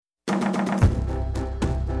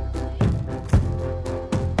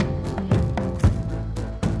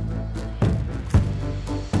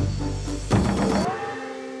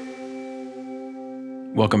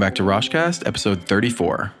Welcome back to Roshcast, episode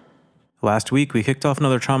 34. Last week, we kicked off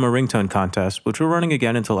another trauma ringtone contest, which we're running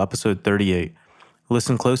again until episode 38.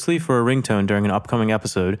 Listen closely for a ringtone during an upcoming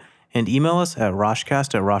episode, and email us at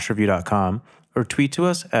roshcast@roshreview.com or tweet to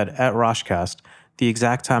us at Roshcast the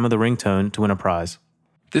exact time of the ringtone to win a prize.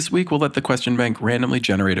 This week, we'll let the question bank randomly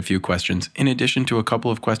generate a few questions, in addition to a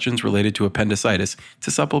couple of questions related to appendicitis,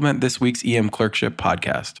 to supplement this week's EM Clerkship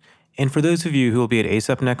podcast. And for those of you who will be at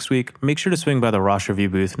ASAP next week, make sure to swing by the Rosh Review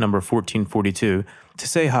booth number 1442 to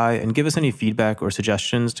say hi and give us any feedback or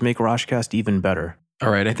suggestions to make Roshcast even better. All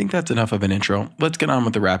right, I think that's enough of an intro. Let's get on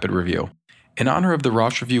with the rapid review. In honor of the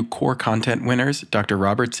Rosh Review core content winners, Dr.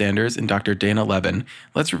 Robert Sanders and Dr. Dana Levin,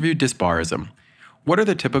 let's review dysbarism. What are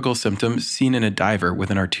the typical symptoms seen in a diver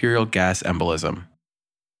with an arterial gas embolism?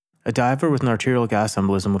 A diver with an arterial gas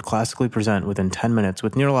embolism would classically present within 10 minutes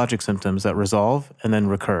with neurologic symptoms that resolve and then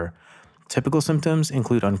recur. Typical symptoms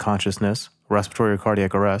include unconsciousness, respiratory or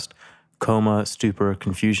cardiac arrest, coma, stupor,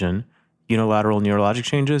 confusion, unilateral neurologic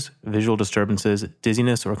changes, visual disturbances,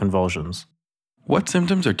 dizziness, or convulsions. What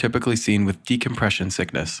symptoms are typically seen with decompression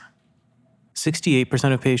sickness?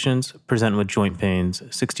 68% of patients present with joint pains,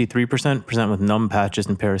 63% present with numb patches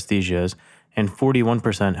and paresthesias, and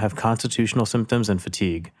 41% have constitutional symptoms and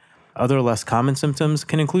fatigue. Other less common symptoms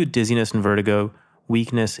can include dizziness and vertigo,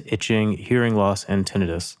 weakness, itching, hearing loss, and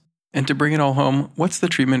tinnitus. And to bring it all home, what's the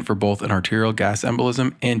treatment for both an arterial gas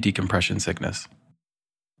embolism and decompression sickness?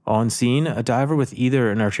 On scene, a diver with either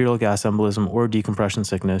an arterial gas embolism or decompression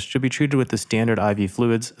sickness should be treated with the standard IV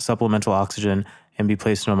fluids, supplemental oxygen, and be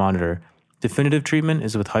placed on a monitor. Definitive treatment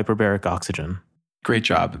is with hyperbaric oxygen. Great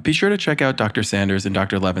job. Be sure to check out Dr. Sanders and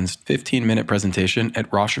Dr. Levin's 15-minute presentation at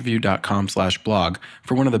roshreview.com/blog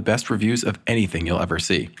for one of the best reviews of anything you'll ever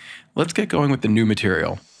see. Let's get going with the new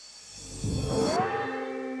material.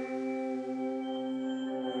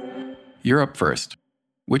 You're up first.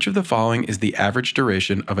 Which of the following is the average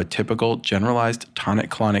duration of a typical generalized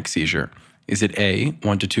tonic-clonic seizure? Is it A,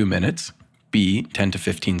 1 to 2 minutes, B, 10 to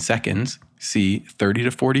 15 seconds, C, 30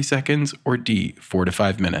 to 40 seconds, or D, 4 to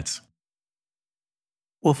 5 minutes?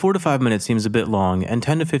 Well, 4 to 5 minutes seems a bit long, and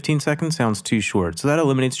 10 to 15 seconds sounds too short, so that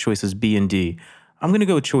eliminates choices B and D. I'm going to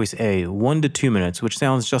go with choice A, 1 to 2 minutes, which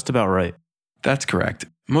sounds just about right. That's correct.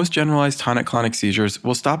 Most generalized tonic-clonic seizures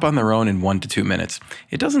will stop on their own in 1 to 2 minutes.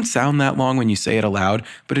 It doesn't sound that long when you say it aloud,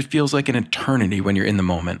 but it feels like an eternity when you're in the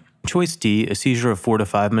moment. Choice D, a seizure of 4 to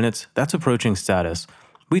 5 minutes, that's approaching status.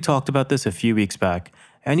 We talked about this a few weeks back.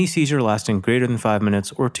 Any seizure lasting greater than 5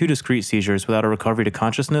 minutes or 2 discrete seizures without a recovery to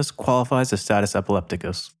consciousness qualifies as status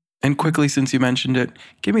epilepticus. And quickly, since you mentioned it,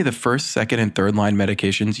 give me the first, second, and third line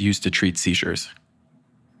medications used to treat seizures.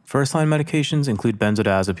 First line medications include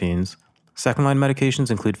benzodiazepines. Second line medications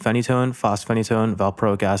include phenytoin, fosphenytoin,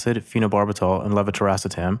 valproic acid, phenobarbital, and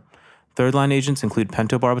levetiracetam. Third line agents include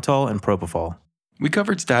pentobarbital and propofol. We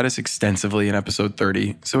covered status extensively in episode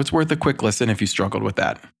 30, so it's worth a quick listen if you struggled with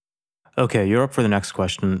that. Okay, you're up for the next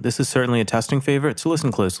question. This is certainly a testing favorite, so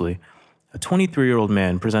listen closely. A 23-year-old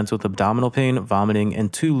man presents with abdominal pain, vomiting,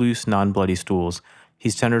 and 2 loose, non-bloody stools.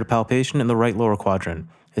 He's tendered a palpation in the right lower quadrant.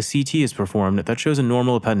 A CT is performed that shows a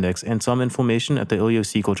normal appendix and some inflammation at the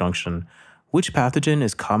ileocecal junction. Which pathogen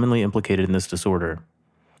is commonly implicated in this disorder?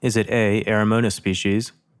 Is it A, Aeromonas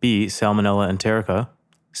species, B, Salmonella enterica,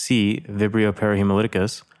 C, Vibrio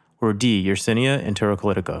perihemolyticus, or D, Yersinia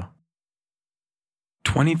enterocolitica?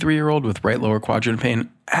 23-year-old with right lower quadrant pain?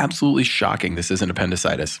 Absolutely shocking this isn't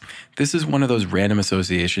appendicitis. This is one of those random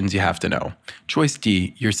associations you have to know. Choice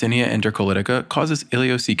D, Yersinia enterocolitica, causes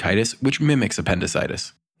ileocecal, which mimics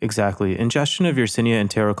appendicitis. Exactly. Ingestion of Yersinia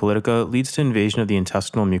enterocolitica leads to invasion of the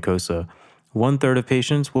intestinal mucosa. 1/3 of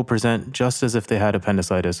patients will present just as if they had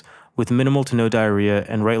appendicitis, with minimal to no diarrhea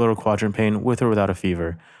and right lower quadrant pain with or without a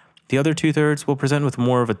fever. The other 2/3 will present with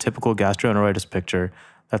more of a typical gastroenteritis picture.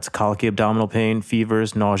 That's colicky abdominal pain,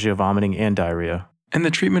 fevers, nausea, vomiting, and diarrhea. And the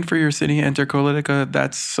treatment for Yersinia enterocolitica,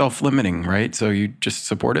 that's self-limiting, right? So you just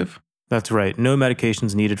supportive? That's right. No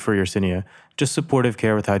medications needed for Yersinia, just supportive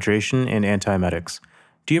care with hydration and antiemetics.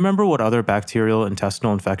 Do you remember what other bacterial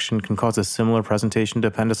intestinal infection can cause a similar presentation to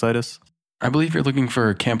appendicitis? I believe you're looking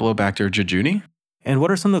for Campylobacter jejuni? And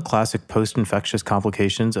what are some of the classic post-infectious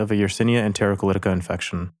complications of a Yersinia enterocolitica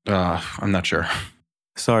infection? I'm not sure.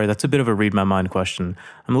 Sorry, that's a bit of a read my mind question.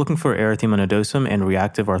 I'm looking for erythema nodosum and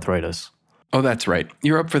reactive arthritis. Oh, that's right.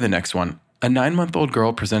 You're up for the next one. A 9-month-old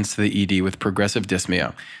girl presents to the ED with progressive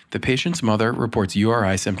dyspnea. The patient's mother reports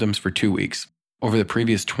URI symptoms for 2 weeks. Over the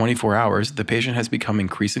previous 24 hours, the patient has become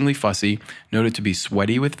increasingly fussy, noted to be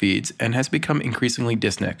sweaty with feeds, and has become increasingly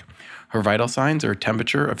dyspneic. Her vital signs are a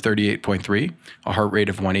temperature of 38.3, a heart rate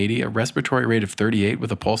of 180, a respiratory rate of 38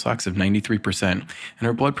 with a pulse ox of 93%, and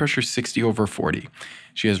her blood pressure 60/40.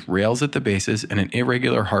 She has rales at the bases and an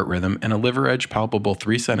irregular heart rhythm and a liver edge palpable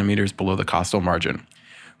 3 centimeters below the costal margin.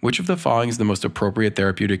 Which of the following is the most appropriate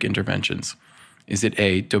therapeutic interventions? Is it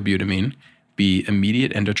A, dobutamine, B,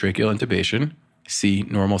 immediate endotracheal intubation, C,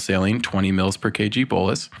 normal saline 20 mL per kg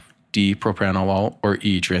bolus, D, propranolol, or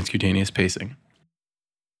E, transcutaneous pacing?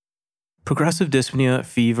 Progressive dyspnea,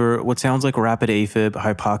 fever, what sounds like rapid AFib,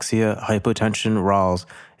 hypoxia, hypotension, RALS.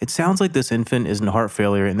 It sounds like this infant is in heart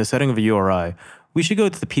failure in the setting of a URI. We should go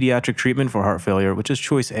with the pediatric treatment for heart failure, which is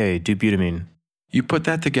choice A, dobutamine. You put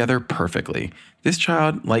that together perfectly. This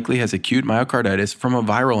child likely has acute myocarditis from a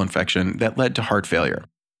viral infection that led to heart failure.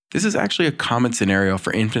 This is actually a common scenario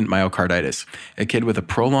for infant myocarditis, a kid with a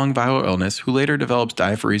prolonged viral illness who later develops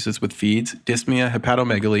diaphoresis with feeds, dyspnea,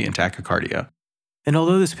 hepatomegaly, and tachycardia. And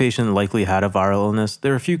although this patient likely had a viral illness,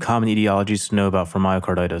 there are a few common etiologies to know about for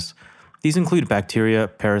myocarditis. These include bacteria,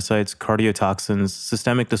 parasites, cardiotoxins,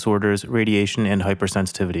 systemic disorders, radiation, and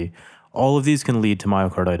hypersensitivity. All of these can lead to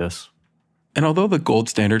myocarditis. And although the gold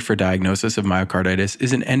standard for diagnosis of myocarditis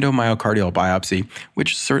is an endomyocardial biopsy,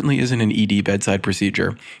 which certainly isn't an ED bedside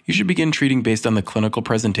procedure, you should begin treating based on the clinical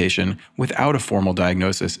presentation without a formal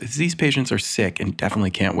diagnosis, as these patients are sick and definitely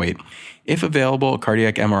can't wait. If available, a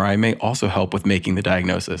cardiac MRI may also help with making the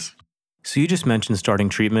diagnosis. So you just mentioned starting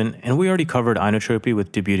treatment, and we already covered inotropy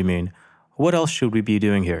with dobutamine. What else should we be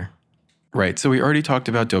doing here? Right, so we already talked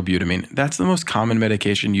about dobutamine. That's the most common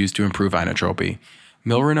medication used to improve inotropy.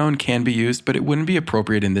 Milrinone can be used, but it wouldn't be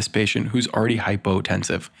appropriate in this patient who's already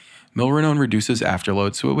hypotensive. Milrinone reduces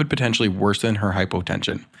afterload, so it would potentially worsen her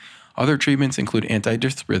hypotension. Other treatments include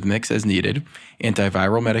antidysrhythmics as needed.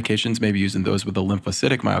 Antiviral medications may be used in those with a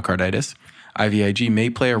lymphocytic myocarditis. IVIG may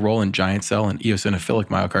play a role in giant cell and eosinophilic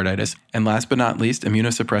myocarditis. And last but not least,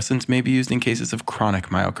 immunosuppressants may be used in cases of chronic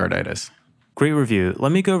myocarditis. Great review.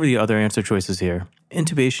 Let me go over the other answer choices here.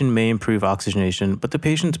 Intubation may improve oxygenation, but the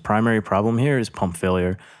patient's primary problem here is pump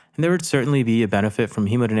failure, and there would certainly be a benefit from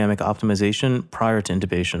hemodynamic optimization prior to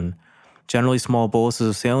intubation. Generally, small boluses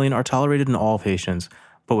of saline are tolerated in all patients,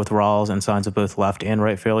 but with RALS and signs of both left and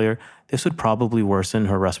right failure, this would probably worsen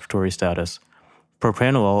her respiratory status.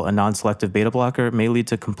 Propranolol, a non-selective beta blocker, may lead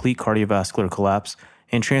to complete cardiovascular collapse,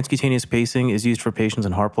 and transcutaneous pacing is used for patients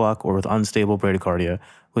in heart block or with unstable bradycardia,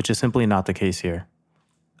 which is simply not the case here.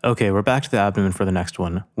 Okay, we're back to the abdomen for the next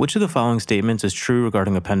one. Which of the following statements is true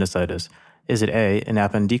regarding appendicitis? Is it A, an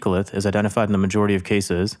appendicolith is identified in the majority of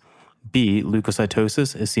cases? B,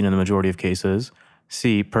 leukocytosis is seen in the majority of cases?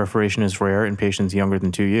 C, perforation is rare in patients younger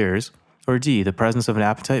than 2 years? Or D, the presence of an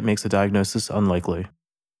appetite makes the diagnosis unlikely?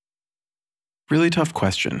 Really tough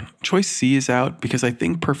question. Choice C is out because I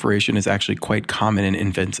think perforation is actually quite common in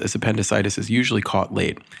infants, as appendicitis is usually caught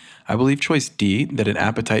late. I believe choice D, that an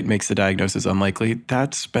appetite makes the diagnosis unlikely,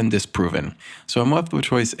 that's been disproven. So I'm left with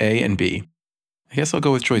choice A and B. I guess I'll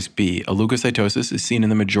go with choice B. A leukocytosis is seen in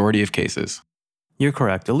the majority of cases. You're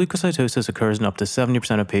correct. A leukocytosis occurs in up to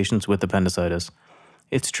 70% of patients with appendicitis.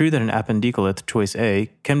 It's true that an appendicolith, choice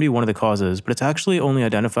A, can be one of the causes, but it's actually only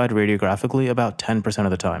identified radiographically about 10%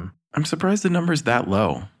 of the time. I'm surprised the number's that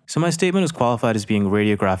low. So my statement is qualified as being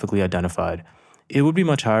radiographically identified. It would be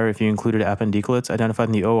much higher if you included appendicoliths identified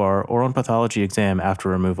in the OR or on pathology exam after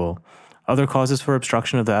removal. Other causes for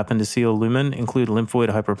obstruction of the appendiceal lumen include lymphoid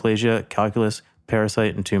hyperplasia, calculus,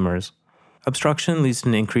 parasite, and tumors. Obstruction leads to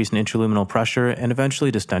an increase in intraluminal pressure and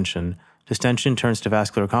eventually distension. Distension turns to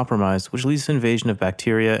vascular compromise, which leads to invasion of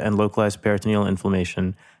bacteria and localized peritoneal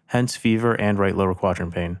inflammation, hence fever and right lower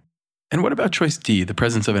quadrant pain. And what about choice D, the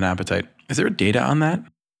presence of an appetite? Is there data on that?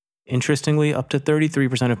 Interestingly, up to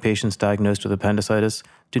 33% of patients diagnosed with appendicitis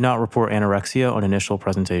do not report anorexia on initial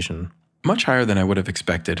presentation. Much higher than I would have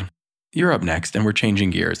expected. You're up next, and we're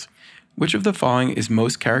changing gears. Which of the following is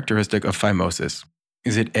most characteristic of phimosis?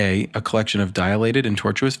 Is it A, a collection of dilated and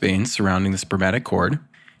tortuous veins surrounding the spermatic cord?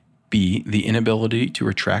 B, the inability to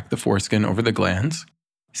retract the foreskin over the glands?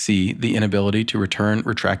 C, the inability to return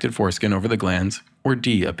retracted foreskin over the glands? Or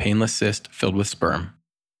D, a painless cyst filled with sperm?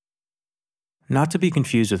 Not to be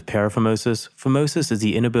confused with paraphimosis, phimosis is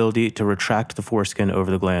the inability to retract the foreskin over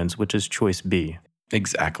the glands, which is choice B.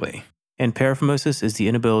 Exactly. And paraphimosis is the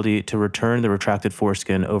inability to return the retracted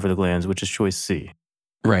foreskin over the glands, which is choice C.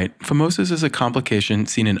 Right. Phimosis is a complication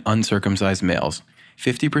seen in uncircumcised males.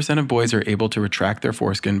 50% of boys are able to retract their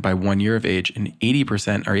foreskin by 1 year of age, and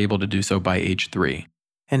 80% are able to do so by age 3.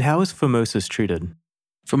 And how is phimosis treated?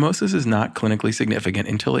 Phimosis is not clinically significant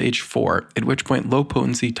until age 4, at which point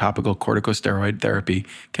low-potency topical corticosteroid therapy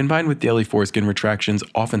combined with daily foreskin retractions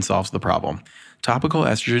often solves the problem. Topical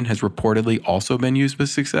estrogen has reportedly also been used with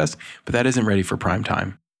success, but that isn't ready for prime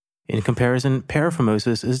time. In comparison,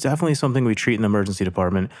 paraphimosis is definitely something we treat in the emergency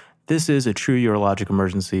department. This is a true urologic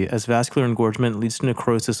emergency, as vascular engorgement leads to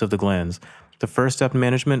necrosis of the glands. The first step in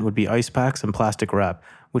management would be ice packs and plastic wrap,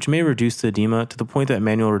 which may reduce the edema to the point that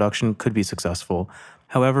manual reduction could be successful.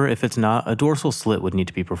 However, if it's not, a dorsal slit would need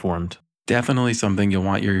to be performed. Definitely something you'll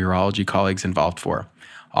want your urology colleagues involved for.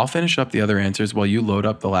 I'll finish up the other answers while you load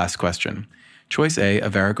up the last question. Choice A, a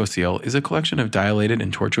varicocele, is a collection of dilated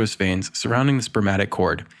and tortuous veins surrounding the spermatic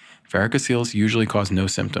cord. Varicoceles usually cause no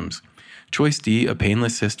symptoms. Choice D, a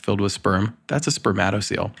painless cyst filled with sperm, that's a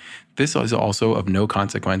spermatocele. This is also of no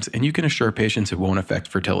consequence, and you can assure patients it won't affect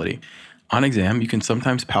fertility. On exam, you can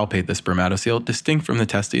sometimes palpate the spermatocele distinct from the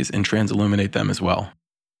testes and transilluminate them as well.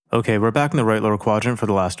 Okay, we're back in the right lower quadrant for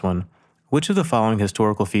the last one. Which of the following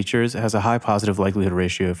historical features has a high positive likelihood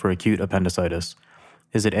ratio for acute appendicitis?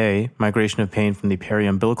 Is it A, migration of pain from the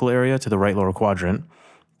periumbilical area to the right lower quadrant,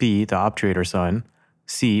 B, the obturator sign,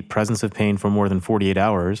 C, presence of pain for more than 48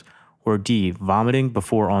 hours, or D, vomiting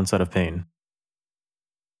before onset of pain?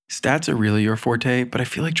 Stats are really your forte, but I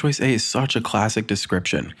feel like choice A is such a classic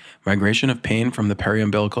description. Migration of pain from the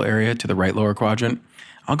periumbilical area to the right lower quadrant.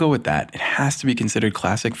 I'll go with that. It has to be considered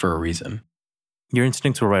classic for a reason. Your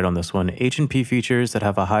instincts were right on this one. H&P features that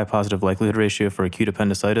have a high positive likelihood ratio for acute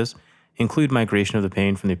appendicitis include migration of the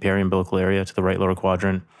pain from the periumbilical area to the right lower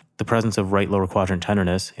quadrant, the presence of right lower quadrant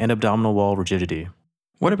tenderness, and abdominal wall rigidity.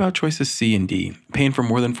 What about choices C and D? Pain for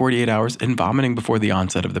more than 48 hours and vomiting before the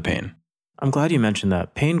onset of the pain. I'm glad you mentioned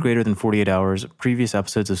that. Pain greater than 48 hours, previous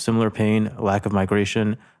episodes of similar pain, lack of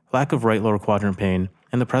migration, lack of right lower quadrant pain,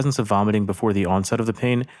 and the presence of vomiting before the onset of the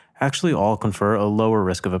pain actually all confer a lower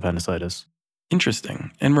risk of appendicitis.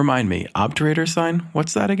 Interesting. And remind me, obturator sign,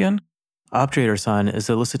 what's that again? Obturator sign is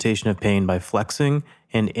the elicitation of pain by flexing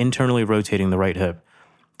and internally rotating the right hip.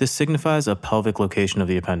 This signifies a pelvic location of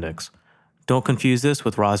the appendix. Don't confuse this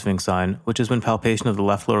with Rosving sign, which is when palpation of the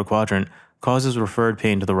left lower quadrant causes referred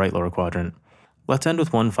pain to the right lower quadrant. Let's end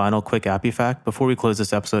with one final quick appy fact before we close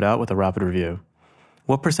this episode out with a rapid review.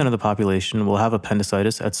 What % of the population will have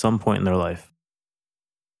appendicitis at some point in their life?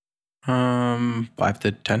 5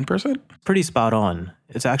 to 10%? Pretty spot on.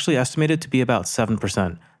 It's actually estimated to be about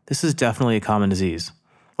 7%. This is definitely a common disease.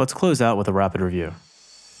 Let's close out with a rapid review.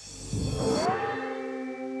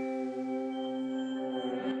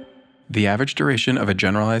 The average duration of a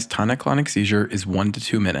generalized tonic-clonic seizure is 1 to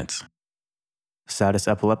 2 minutes. Status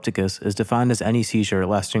epilepticus is defined as any seizure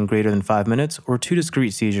lasting greater than 5 minutes or 2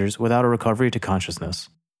 discrete seizures without a recovery to consciousness.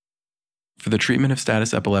 For the treatment of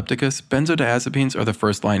status epilepticus, benzodiazepines are the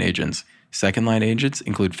first-line agents. Second-line agents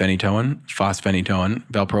include phenytoin, fosphenytoin,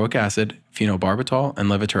 valproic acid, phenobarbital, and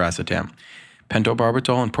levetiracetam.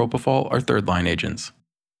 Pentobarbital and propofol are third-line agents.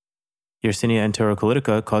 Yersinia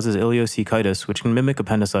enterocollitica causes ileocechitis, which can mimic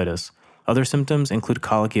appendicitis. Other symptoms include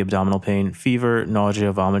colicky abdominal pain, fever,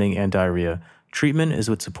 nausea, vomiting, and diarrhea. Treatment is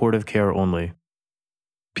with supportive care only.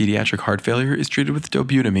 Pediatric heart failure is treated with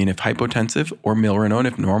dobutamine if hypotensive or milrinone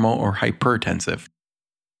if normal or hypertensive.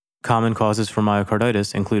 Common causes for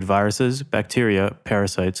myocarditis include viruses, bacteria,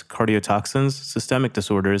 parasites, cardiotoxins, systemic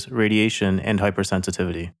disorders, radiation, and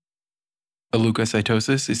hypersensitivity.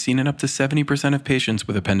 Leukocytosis is seen in up to 70% of patients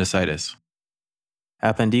with appendicitis.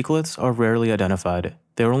 Appendicolits are rarely identified.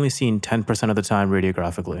 They are only seen 10% of the time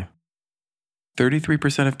radiographically.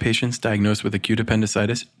 33% of patients diagnosed with acute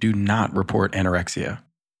appendicitis do not report anorexia.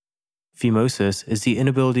 Phimosis is the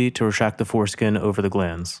inability to retract the foreskin over the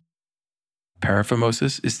glands.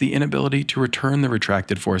 Paraphimosis is the inability to return the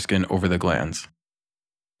retracted foreskin over the glands.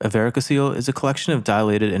 A varicocele is a collection of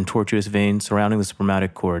dilated and tortuous veins surrounding the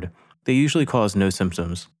spermatic cord. They usually cause no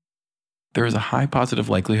symptoms. There is a high positive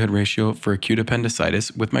likelihood ratio for acute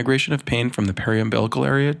appendicitis with migration of pain from the periumbilical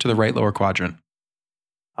area to the right lower quadrant.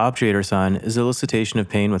 Obturator sign is elicitation of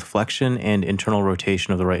pain with flexion and internal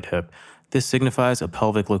rotation of the right hip. This signifies a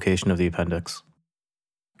pelvic location of the appendix.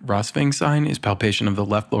 Roshcast sign is palpation of the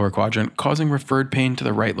left lower quadrant, causing referred pain to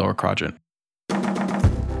the right lower quadrant.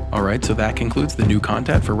 Alright, so that concludes the new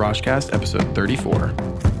content for Roshcast episode 34.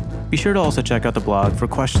 Be sure to also check out the blog for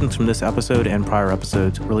questions from this episode and prior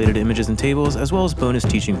episodes, related images and tables, as well as bonus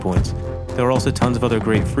teaching points. There are also tons of other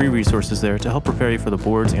great free resources there to help prepare you for the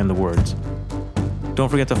boards and the words. Don't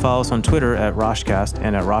forget to follow us on Twitter at Roshcast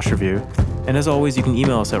and at Rosh Review. And as always, you can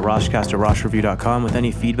email us at roshcast@roshreview.com with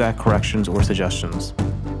any feedback, corrections, or suggestions.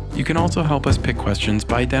 You can also help us pick questions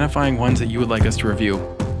by identifying ones that you would like us to review.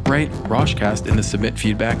 write Roshcast in the submit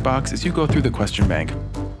feedback box as you go through the question bank.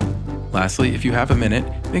 Lastly, if you have a minute,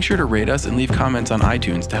 make sure to rate us and leave comments on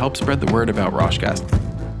iTunes to help spread the word about Roshcast.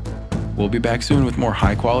 We'll be back soon with more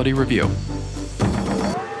high-quality review.